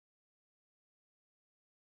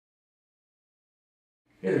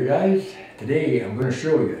Hey there guys, today I'm going to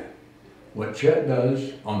show you what Chet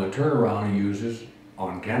does on the turnaround he uses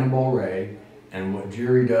on Cannonball Ray and what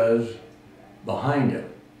Jerry does behind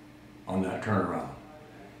him on that turnaround.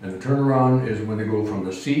 And the turnaround is when they go from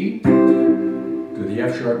the C to the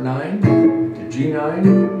F sharp 9 to G9,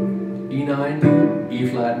 E9, E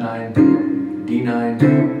flat 9,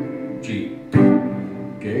 D9, G.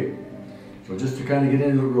 Okay, so just to kind of get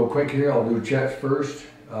into it real quick here, I'll do Chet's first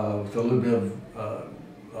with a little bit of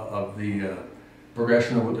the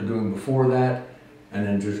progression of what they're doing before that, and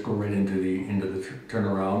then just go right into the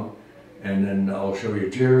turnaround, and then I'll show you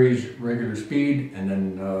Jerry's regular speed, and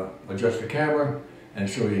then adjust the camera and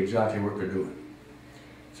show you exactly what they're doing.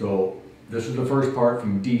 So this is the first part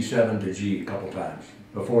from D7 to G a couple times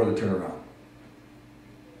before the turnaround.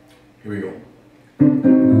 Here we go.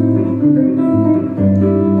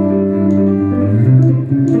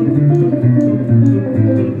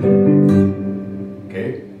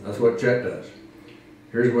 Okay, that's what Chet does.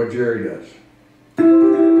 Here's what Jerry does.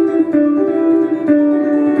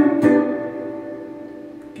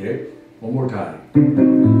 Okay, one more time.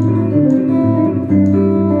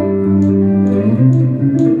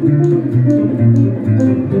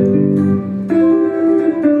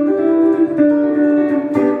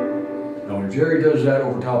 Now when Jerry does that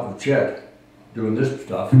over top of Chet, doing this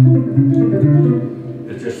stuff,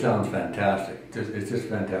 it just sounds fantastic. It's just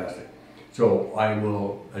fantastic. So I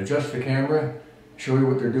will adjust the camera, show you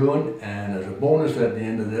what they're doing, and as a bonus at the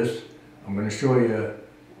end of this, I'm going to show you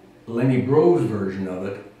Lenny Bro's version of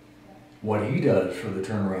it, what he does for the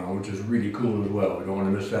turnaround, which is really cool as well. We don't want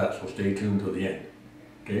to miss that, so stay tuned till the end.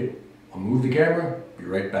 Okay, I'll move the camera, be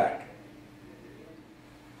right back.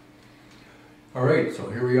 Alright, so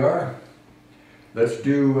here we are. Let's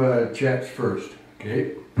do Chet's first,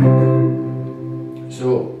 okay?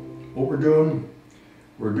 So, what we're doing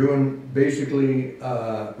basically,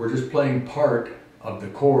 we're just playing part of the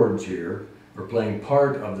chords here. We're playing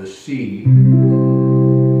part of the C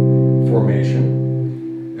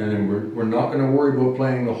formation, and then we're not going to worry about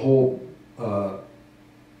playing the whole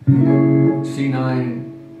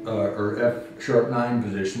C9 or F sharp 9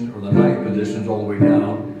 position, or the 9th positions all the way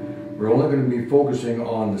down. We're only going to be focusing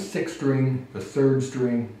on the 6th string, the 3rd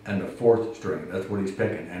string, and the 4th string. That's what he's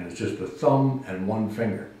picking, and it's just the thumb and one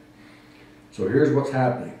finger. So here's what's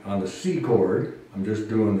happening. On the C chord, I'm just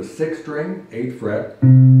doing the 6th string, 8th fret,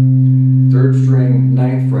 3rd string,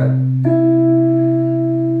 9th fret,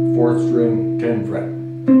 4th string, 10th fret,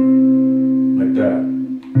 like that.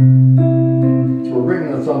 So we're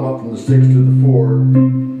bringing the thumb up from the 6 to the 4,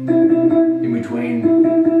 in between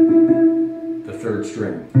the 3rd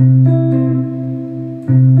string,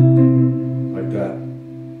 like that.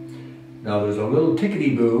 Now there's a little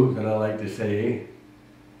tickety-boo that I like to say.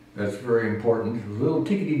 That's very important. The little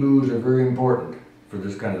tickety-boos are very important for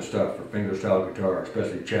this kind of stuff, for fingerstyle guitar,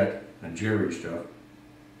 especially Chet and Jerry stuff.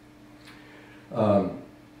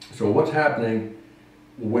 So what's happening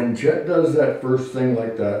when Chet does that first thing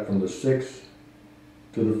like that, from the 6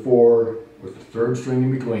 to the 4 with the 3rd string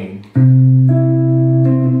in between,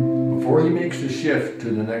 before he makes the shift to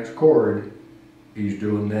the next chord, he's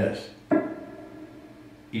doing this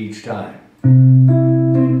each time.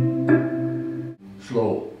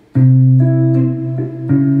 Slow.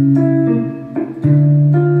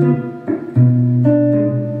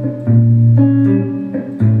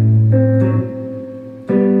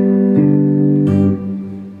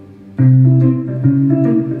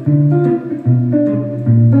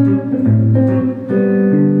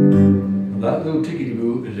 That little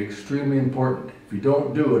tickety-boo is extremely important. If you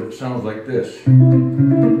don't do it, it sounds like this.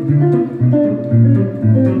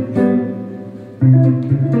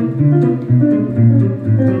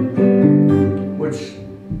 Which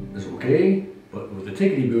is okay, but with the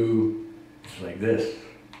tickety-boo, it's like this.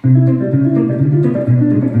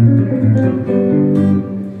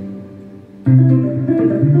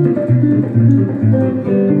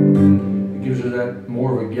 It gives it that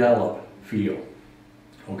more of a gallop feel.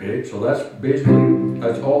 Okay, so that's basically,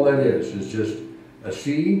 that's all that is. It's just a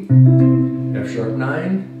C, F sharp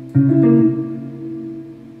 9,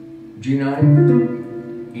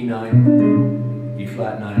 G9, E9, E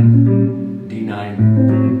flat 9,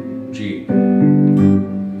 D9, G.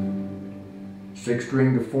 6th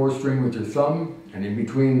string to 4th string with your thumb, and in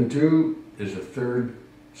between the two is the 3rd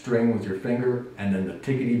string with your finger, and then the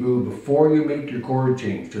tickety-boo before you make your chord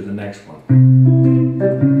change to the next one.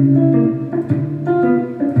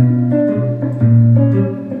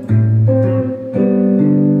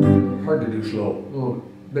 Hard to do slow, a little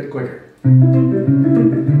bit quicker.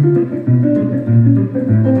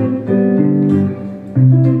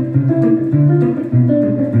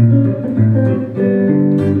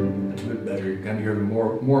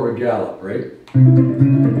 more of a gallop, right?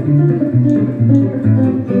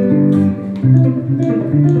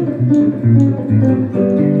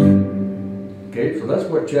 Okay, so that's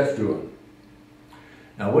what Chet's doing.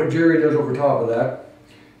 Now what Jerry does over top of that,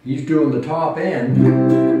 he's doing the top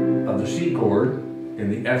end of the C chord in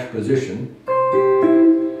the F position.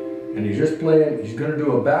 And he's just playing, he's going to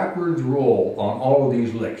do a backwards roll on all of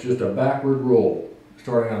these licks, just a backward roll,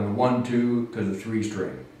 starting on the 1, 2 to the 3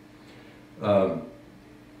 string.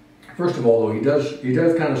 First of all, though, he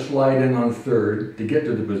does kind of slide in on third to get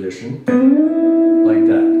to the position, like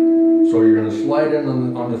that. So you're going to slide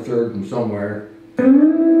in on the third from somewhere to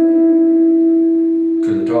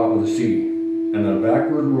the top of the C, and then a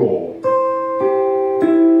backward roll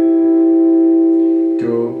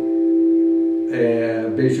to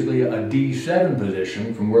basically a D7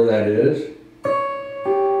 position from where that is.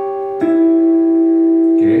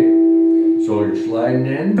 Okay, so you're sliding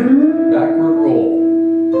in, backward roll,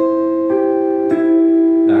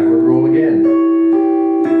 backward roll again.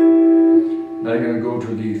 Now you're going to go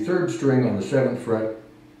to the 3rd string on the 7th fret,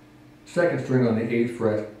 2nd string on the 8th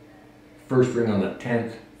fret, 1st string on the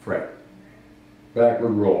 10th fret,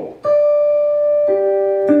 backward roll.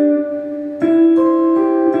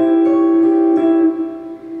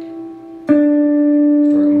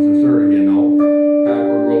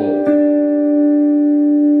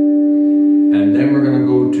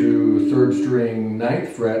 String 9th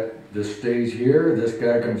fret, this stays here, this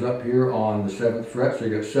guy comes up here on the 7th fret, so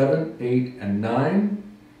you got 7, 8, and 9.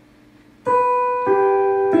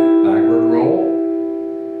 Backward roll.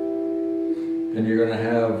 Then you're going to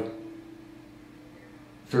have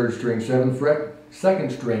 3rd string 7th fret,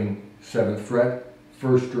 2nd string 7th fret,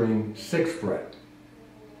 1st string 6th fret.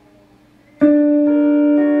 And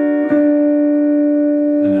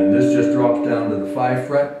then this just drops down to the 5th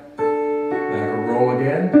fret, backward roll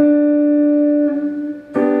again.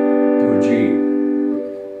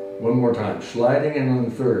 One more time, sliding in on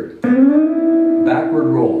the 3rd, backward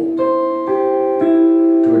roll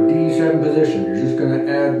to a D7 position. You're just going to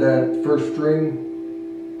add that 1st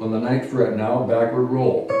string on the 9th fret now, backward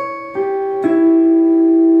roll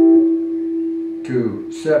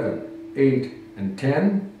to 7, 8, and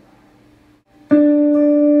 10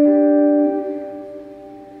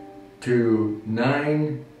 to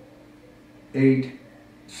 9, 8,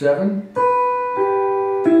 7.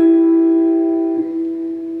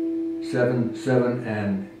 7, 7,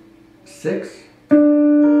 and 6.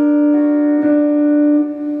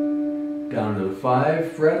 Down to the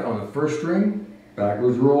 5th fret on the 1st string,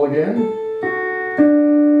 backwards roll again.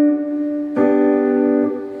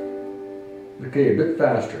 Okay, a bit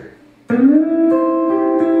faster.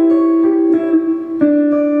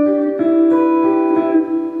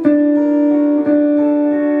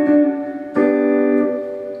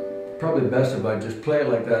 Probably best if I just play it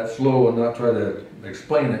like that slow and not try to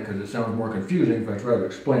explain it, because it sounds more confusing if I try to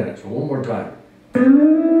explain it. So one more time.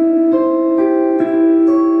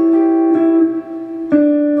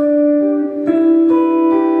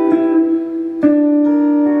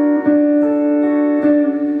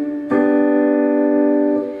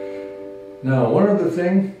 Now one other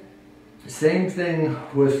thing, same thing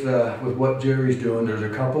with what Jerry's doing. There's a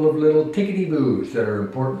couple of little tickety-boos that are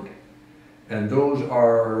important, and those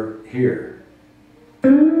are here.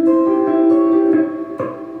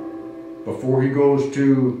 Before he goes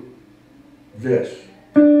to this,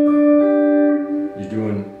 he's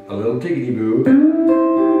doing a little tickety-boo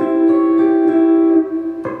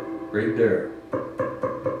right there.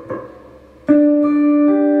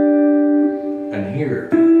 And here.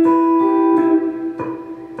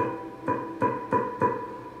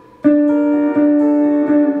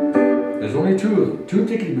 There's only two of them, 2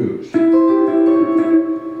 tickety-boos.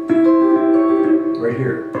 Right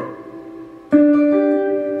here.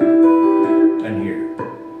 And here.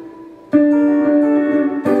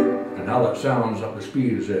 And how that sounds up to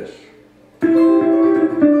speed is this.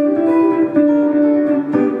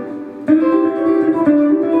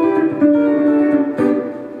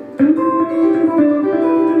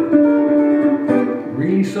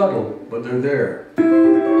 Really subtle, but they're there.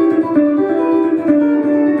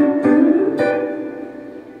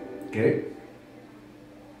 Okay.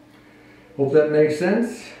 Hope that makes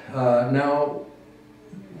sense. Now,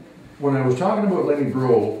 when I was talking about Lenny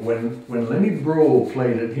Breau, when Lenny Breau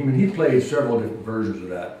played it, he played several different versions of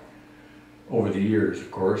that over the years,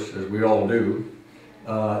 of course, as we all do.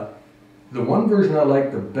 The one version I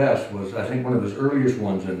liked the best was, I think, one of his earliest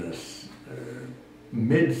ones in this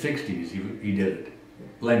mid-60s. He did it,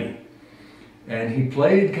 Lenny, And he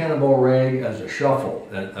played Cannonball Rag as a shuffle,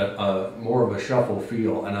 more of a shuffle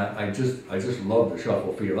feel, and I just love the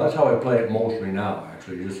shuffle feel. That's how I play it mostly now,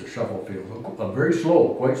 actually, just a shuffle feel. Very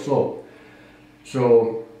slow, quite slow.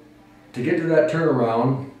 So to get to that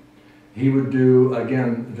turnaround, he would do,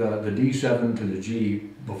 again, the D7 to the G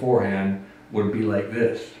beforehand would be like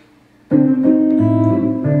this.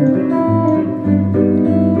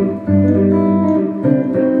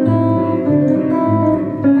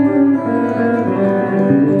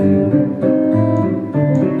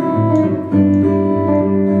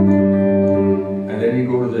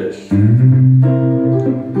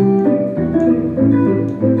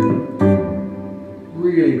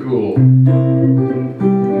 Really cool.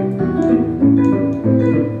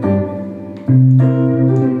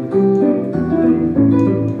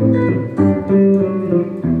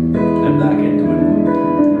 And back into it.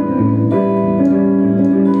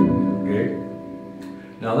 Okay.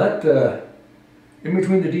 Now that in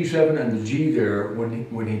between the D7 and the G there,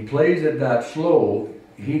 when he plays it that slow,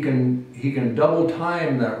 he can double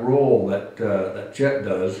time that roll that Chet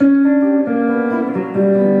does.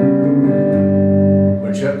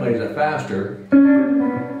 When Chet plays it faster,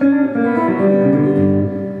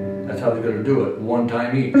 that's how he's going to do it, one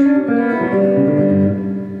time each.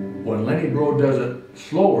 When Lenny Bro does it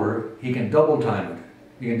slower, he can double time it.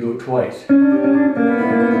 He can do it twice. And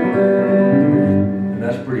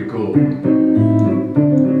that's pretty cool.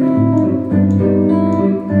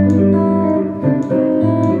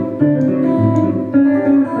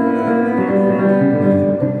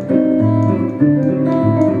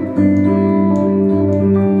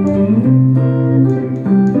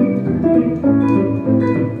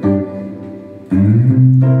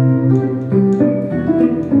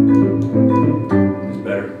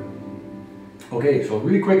 Okay, so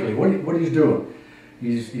really quickly, what he's doing,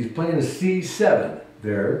 he's playing a C7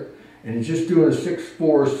 there, and he's just doing a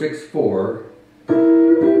 6/4, 6/4,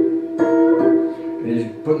 and he's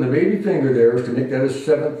putting the baby finger there to make that a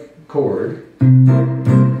 7th chord,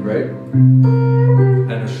 right,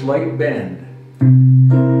 and a slight bend,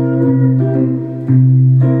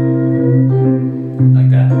 like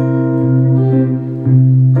that,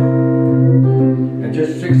 and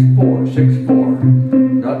just 6/4, 6/4,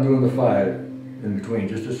 not doing the 5 in between,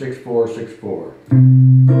 just a 6/4, 6/4.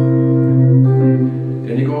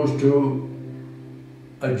 Then he goes to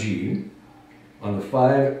a G on the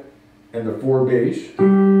 5 and the 4 bass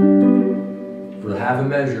for the half a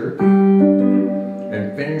measure,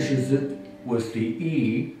 and finishes it with the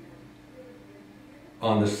E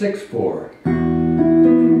on the 6/4.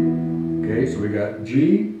 Okay, so we got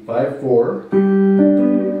G, 5/4,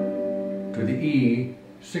 to the E,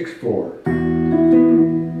 6/4.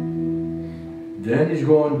 Then he's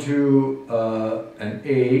going to an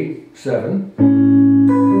A7,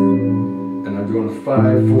 and I'm doing a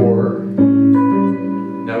 5/4.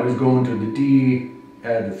 Now he's going to the D,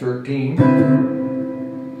 add the 13.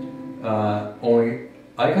 Only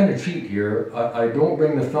I kind of cheat here. I don't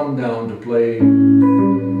bring the thumb down to play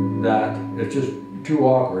that. It's just too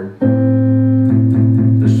awkward.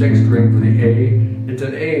 The 6th string for the A. It's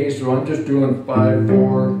an A, so I'm just doing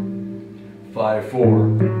 5/4, 5/4.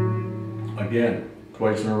 Again,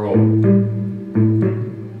 twice in a row,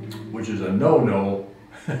 which is a no-no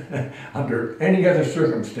under any other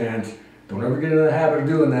circumstance. Don't ever get in the habit of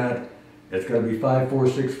doing that. It's going to be 5/4,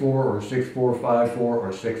 6/4, or 6/4, 5/4,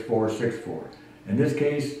 or 6/4, 6/4. In this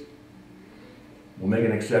case, we'll make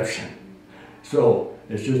an exception. So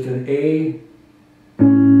it's just an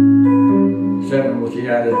A7 with the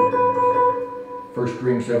added 1st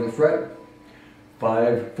string 7th fret,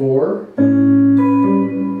 5/4.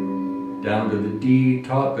 Down to the D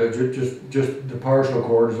top, just the partial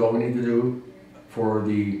chord is all we need to do for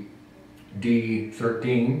the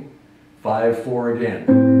D13, 5/4 again.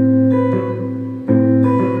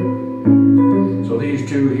 So these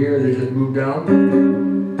two here, they just move down.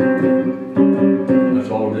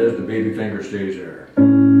 That's all it is, the baby finger stays there.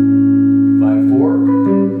 5/4,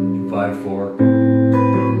 5/4,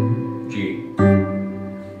 G.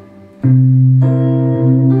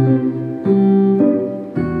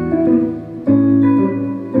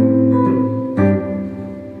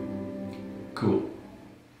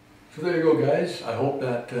 So there you go, guys. I hope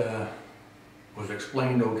that was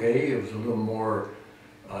explained okay. It was a little more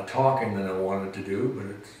talking than I wanted to do, but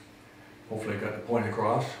hopefully I got the point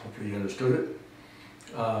across. Hopefully you understood it.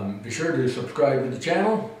 Be sure to subscribe to the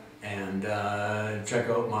channel and check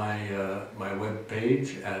out my web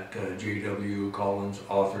page at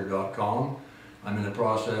jwcollinsauthor.com. I'm in the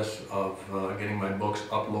process of getting my books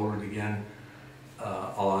uploaded again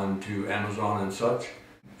onto Amazon and such.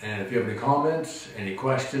 And if you have any comments, any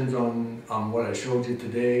questions on what I showed you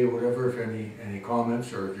today, or whatever, if any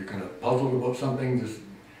comments, or if you're kind of puzzled about something, just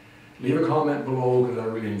leave a comment below, because I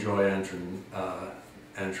really enjoy answering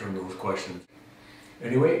those questions.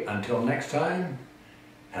 Anyway, until next time,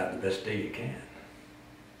 have the best day you can.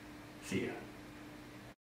 See ya.